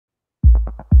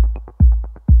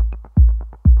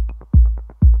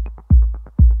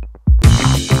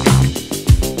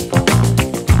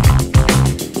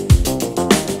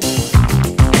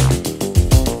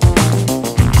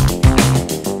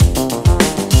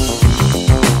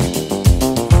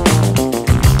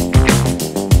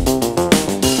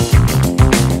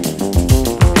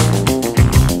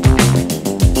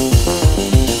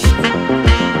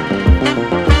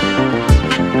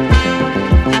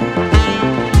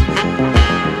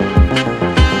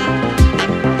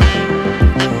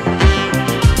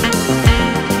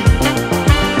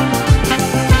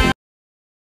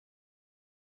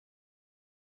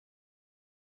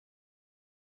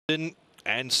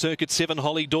And Circuit 7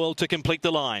 Holly Doyle to complete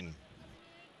the line.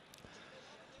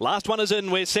 Last one is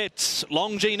in. We're set.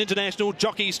 Longines International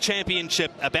Jockeys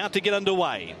Championship about to get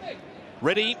underway.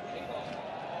 Ready?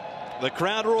 The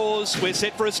crowd roars. We're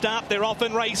set for a start. They're off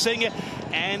and racing.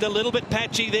 And a little bit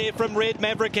patchy there from Red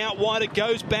Maverick out wide. It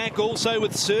goes back also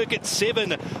with Circuit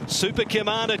 7. Super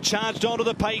Commander charged onto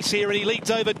the pace here, and he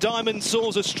leads over Diamond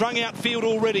Soars, a strung out field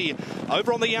already.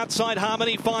 Over on the outside,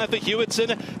 Harmony Fire for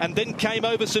Hewitson, and then came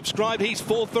over Subscribed. He's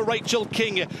fourth for Rachel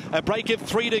King. A break of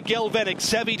 3 to Galvanic.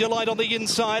 Savvy Delight on the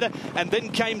inside, and then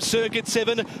came Circuit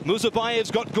 7.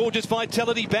 Muzabayev's got Gorgeous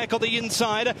Vitality back on the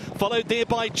inside, followed there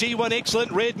by G1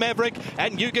 Excellent, Red Maverick,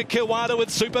 and Yuga Kiwada with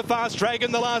Super Fast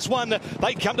Dragon, the last one.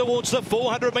 They come towards the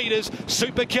 400 metres.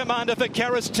 Super Commander for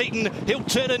Karis Teaton. He'll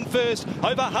turn in first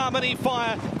over Harmony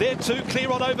Fire. They're two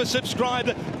clear on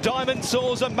Oversubscribed. Diamond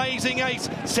Soars, Amazing Ace.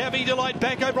 Savvy Delight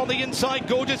back over on the inside.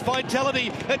 Gorgeous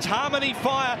Vitality. It's Harmony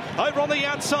Fire over on the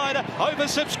outside.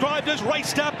 Oversubscribed has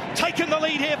raced up, taken the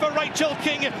lead here for Rachel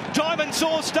King. Diamond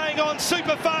Soars staying on.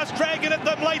 Super Fast Dragon at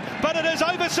them late, but it is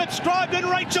Oversubscribed and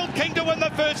Rachel King to win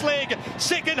the first leg.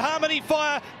 Second, Harmony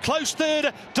Fire. Close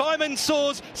third, Diamond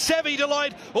Soars, Savvy Delight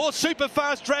or Super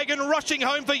Fast Dragon rushing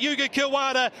home for Yuga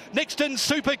Kiwada. Next in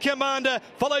Super Commander,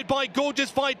 followed by Gorgeous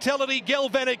Vitality,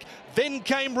 Galvanic. Then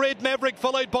came Red Maverick,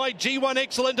 followed by G1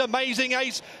 Excellent, Amazing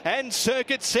Ace, and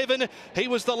Circuit 7. He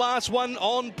was the last one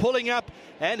on, pulling up,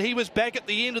 and he was back at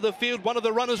the end of the field. One of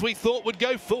the runners we thought would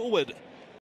go forward.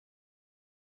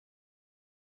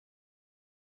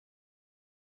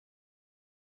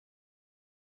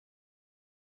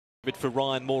 For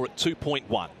Ryan Moore at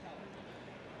 2.1.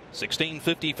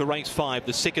 16.50 for race 5,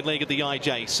 the second leg of the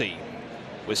IJC.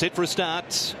 We're set for a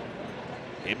start.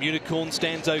 M Unicorn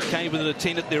stands okay with an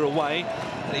attendant there away.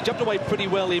 And he jumped away pretty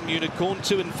well, M Unicorn.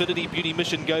 To Infinity, Beauty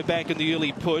Mission go back in the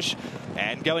early push.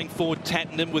 And going forward,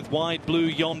 Tattenham with Wide Blue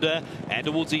Yonder. And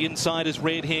towards the inside is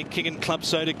Red Hair King and Club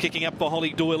Soda kicking up for Holly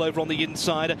Doyle over on the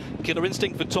inside. Killer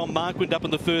Instinct for Tom Marquand up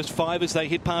in the first 5 as they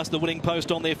hit past the winning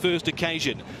post on their first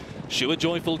occasion. Sure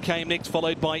Joyful came next,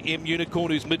 followed by M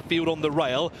Unicorn, who's midfield on the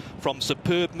rail. From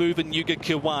Superb Move and Yuga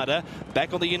Kiwada.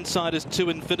 Back on the inside is To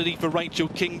Infinity for Rachel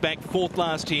King, back fourth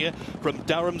last year. From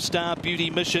Durham Star, Beauty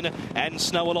Mission, and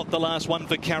Snow-A-Lot, the last one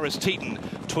for Karis Teaton.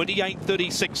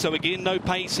 28.36, so again no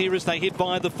pace here as they head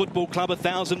via the football club.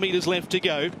 1,000 metres left to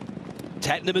go.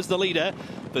 Tattenham is the leader.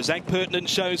 For Zach Pertinent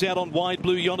shows out on Wide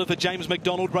Blue Yonder for James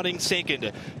McDonald running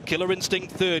second. Killer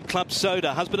Instinct third. Club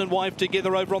Soda, husband and wife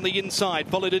together over on the inside.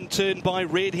 Followed in turn by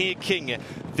Red Hair King.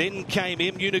 Then came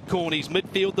M Unicorn. He's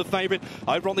midfield the favourite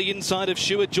over on the inside of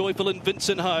Sure Joyful and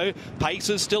Vincent Ho. Pace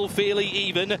is still fairly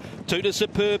even. Two to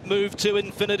Superb Move, to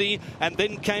Infinity. And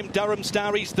then came Durham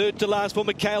Star. He's third to last for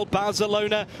Mikhail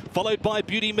Barcelona. Followed by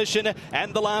Beauty Mission.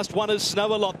 And the last one is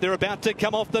Snow-A-Lot. They're about to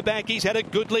come off the back. He's had a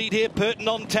good lead here. Pertin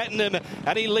on Tattenham.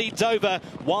 And he leads over.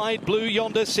 Wide Blue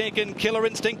Yonder second. Killer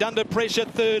Instinct under pressure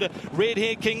third. Red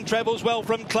Hair King travels well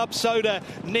from Club Soda.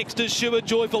 Next is Sure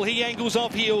Joyful. He angles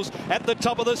off heels at the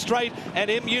top of the straight. And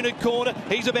M Unicorn,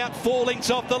 he's about 4 lengths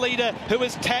off the leader, who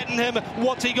is Tattenham.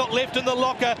 What's he got left in the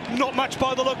locker? Not much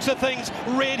by the looks of things.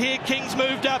 Red Hair King's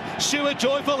moved up. Sure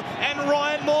Joyful and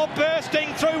Ryan Moore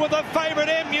bursting through with the favourite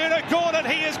M Unicorn, and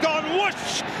he has gone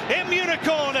whoosh. M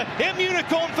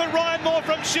Unicorn for Ryan Moore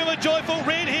from Sure Joyful.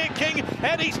 Red Hair King,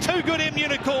 and he's too good. M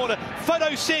Unicorn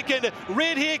photo second.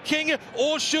 Red Hair King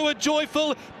or Sure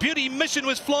Joyful. Beauty Mission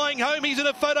was flying home. He's in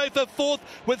a photo for fourth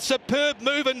with Superb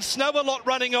Move and Snow-A-Lot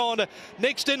running on.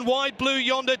 Next in Wide Blue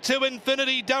Yonder, To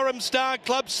Infinity, Durham Star,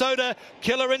 Club Soda,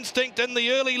 Killer Instinct, and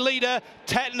the early leader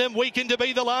Tattenham, weakened to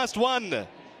be the last one.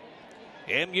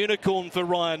 M Unicorn for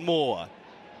Ryan Moore.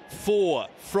 4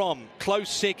 from close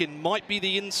second, might be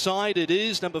the inside. It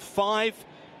is number 5.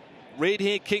 Red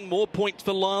Hair King, more points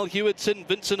for Lyle Hewitson.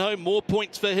 Vincent Home, more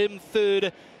points for him,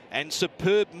 third. And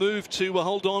Superb Move to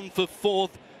hold on for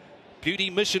fourth. Beauty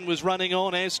Mission was running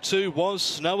on, as too was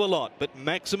Snow-A-Lot. But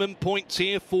maximum points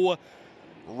here for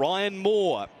Ryan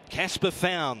Moore. Casper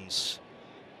Founds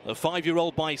The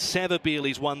 5-year-old by Savabeel.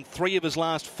 He's won 3 of his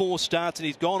last 4 starts, and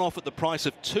he's gone off at the price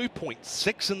of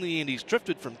 2.6 in the end. He's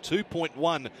drifted from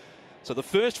 2.1. So the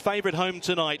first favourite home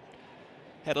tonight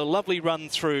had a lovely run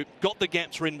through, got the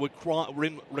gaps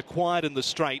required in the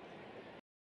straight.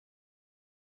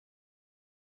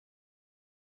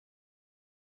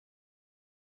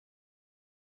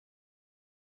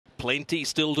 Plenty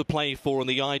still to play for in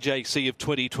the IJC of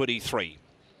 2023.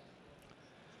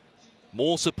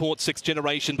 More support, 6th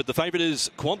generation, but the favourite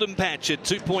is Quantum Patch at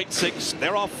 2.6.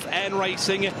 They're off and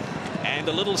racing, and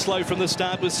a little slow from the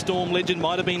start with Storm Legend.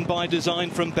 Might have been by design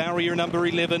from barrier number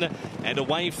 11, and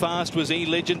away fast was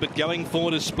E-Legend, but going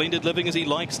forward is Splendid Living, as he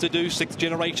likes to do. 6th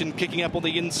generation kicking up on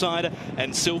the inside,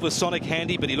 and Silver Sonic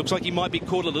handy, but he looks like he might be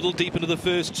caught a little deep into the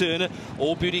first turn.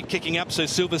 All Beauty kicking up, so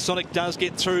Silver Sonic does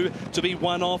get through to be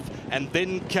one off, and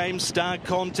then came Star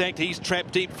Contact. He's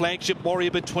trapped deep. Flagship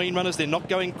Warrior between runners. They're not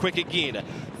going quick again.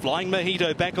 Flying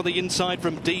Mojito back on the inside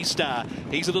from D-Star.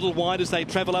 He's a little wide as they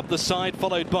travel up the side,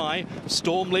 followed by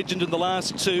Storm Legend in the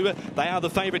last 2. They are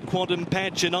the favourite, Quantum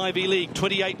Patch and Ivy League,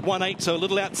 28.18, so a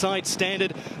little outside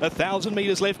standard. 1,000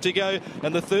 metres left to go,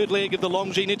 and the third leg of the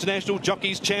Longines International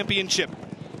Jockeys Championship.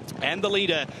 And the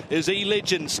leader is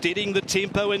E-Legend, steadying the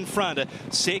tempo in front.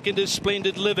 Second is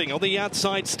Splendid Living. On the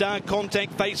outside, Star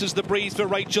Contact faces the breeze for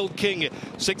Rachel King.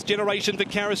 6th generation for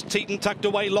Karis Teeton, tucked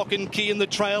away. Lock and Key in the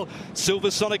trail. Silver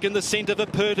Sonic in the centre for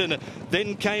Purton.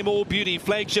 Then came All Beauty.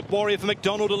 Flagship Warrior for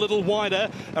McDonald a little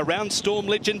wider. Around Storm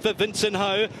Legend for Vincent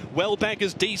Ho. Well back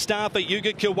is D-Star for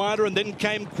Yuga Kiwada. And then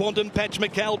came Quantum Patch,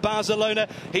 Mikhail Barcelona.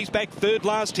 He's back third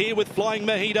last here with Flying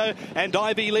Mojito. And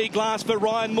Ivy League last for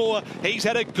Ryan Moore. He's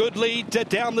had a good lead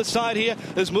down the side here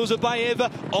as Muzabayev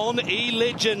on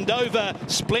E-Legend over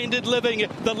Splendid Living.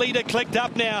 The leader clicked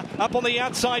up now. Up on the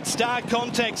outside, Star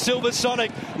Contact, Silver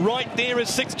Sonic. Right there is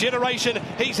 6th generation.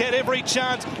 He's had every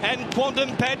chance, and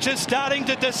Quantum Patch is starting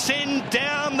to descend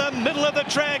down the middle of the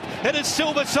track. It is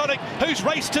Silver Sonic who's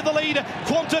raced to the lead.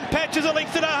 Quantum Patch is a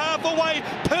length and a half away.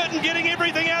 Purton getting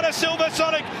everything out of Silver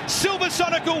Sonic. Silver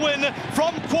Sonic will win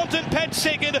from Quantum Patch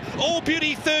second. All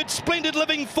Beauty third. Splendid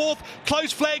Living fourth.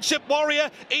 Close Flagship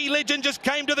Warrior. E-Legend just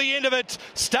came to the end of it.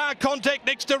 Star Contact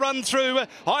next to run through.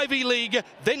 Ivy League.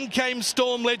 Then came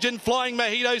Storm Legend, Flying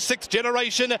Mojito, 6th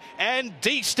generation, and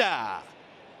D-Star.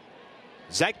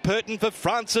 Zach Purton for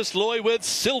Francis Loy with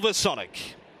Silver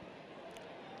Sonic.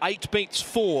 8 beats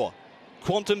 4.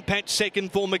 Quantum Patch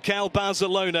second for Mikhail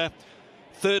Barcelona.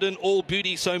 Third in All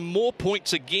Beauty, so more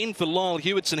points again for Lyle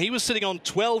Hewitson. He was sitting on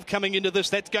 12 coming into this.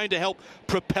 That's going to help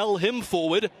propel him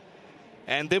forward.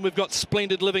 And then we've got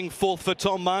Splendid Living fourth for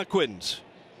Tom Marquand.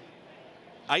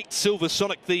 8 Silver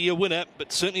Sonic the winner,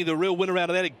 but certainly the real winner out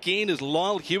of that again is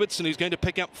Lyle Hewitson, who's going to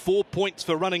pick up 4 points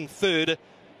for running third.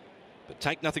 But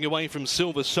take nothing away from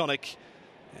Silver Sonic.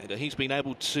 And he's been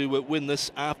able to win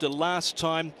this after last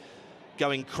time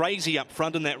going crazy up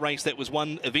front in that race that was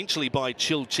won eventually by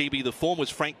Chil Chibi. The form was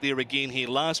frank there again here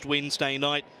last Wednesday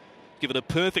night. Given a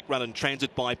perfect run in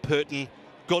transit by Purton.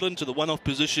 Got into the one-off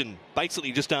position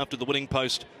basically just after the winning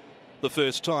post the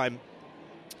first time.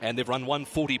 And they've run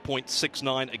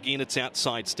 140.69. Again, it's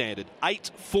outside standard. 8,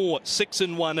 4, 6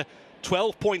 and 1.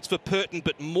 12 points for Purton,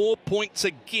 but more points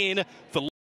again for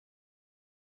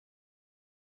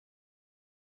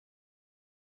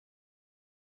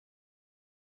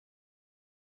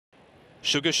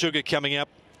Sugar Sugar coming up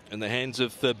in the hands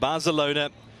of Barcelona.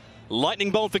 Lightning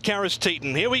bolt for Karis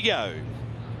Teeton. Here we go.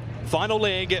 Final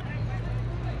leg.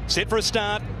 Set for a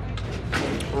start.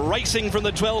 Racing from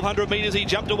the 1200 metres, he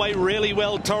jumped away really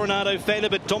well. Tornado Fana,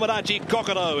 but Tomodachi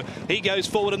Kokoro, he goes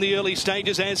forward in the early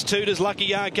stages, as too does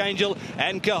Lucky Archangel,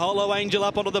 and Kaholo Angel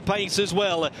up onto the pace as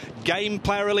well. Game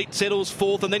Player Elite settles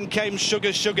fourth, and then came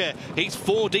Sugar Sugar. He's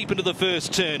 4 deep into the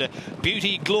first turn.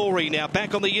 Beauty Glory now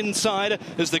back on the inside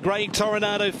as the grey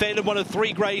Tornado Fana, one of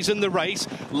 3 greys in the race.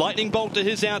 Lightning Bolt to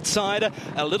his outside.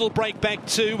 A little break back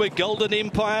to Golden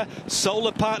Empire.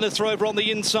 Solar Partner throw over on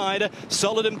the inside.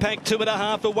 Solid Impact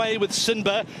 2.5 away with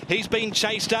Sinba. He's been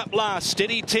chased up last.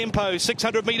 Steady tempo.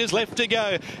 600 metres left to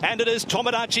go. And it is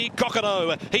Tomodachi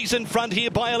Kokoro. He's in front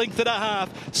here by a length and a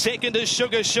half. Second is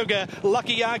Sugar Sugar.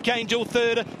 Lucky Archangel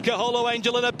third. Kaholo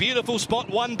Angel in a beautiful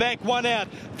spot. 1 back, 1 out.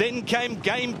 Then came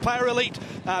Game Player Elite.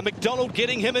 McDonald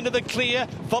getting him into the clear.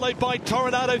 Followed by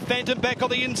Tornado Phantom back on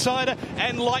the inside.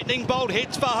 And Lightning Bolt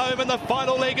heads for home in the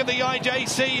final leg of the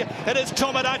IJC. It is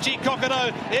Tomodachi Kokoro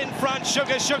in front.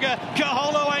 Sugar Sugar.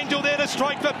 Kaholo Angel there to strike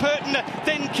strike for Purton.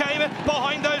 Then came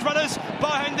behind those runners,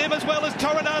 behind them as well as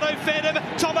Toronado Phantom.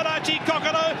 Tomodachi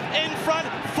Kokoro in front,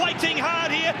 fighting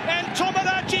hard here, and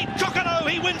Tomodachi Kokoro,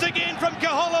 he wins again from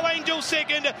Kaholo Angel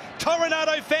second,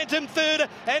 Toronado Phantom third,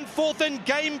 and fourth in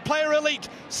Game Player Elite,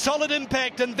 Solid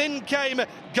Impact, and then came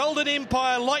Golden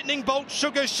Empire, Lightning Bolt,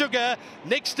 Sugar Sugar.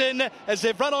 Next in, as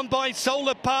they've run on by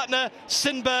Solar Partner,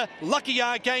 Sinba, Lucky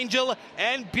Archangel,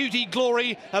 and Beauty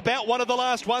Glory, about one of the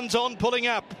last ones on pulling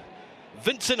up.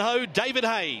 Vincent Ho, David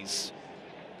Hayes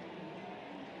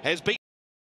has beaten.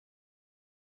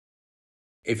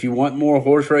 If you want more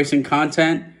horse racing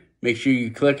content, make sure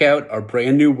you click out our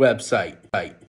brand new website.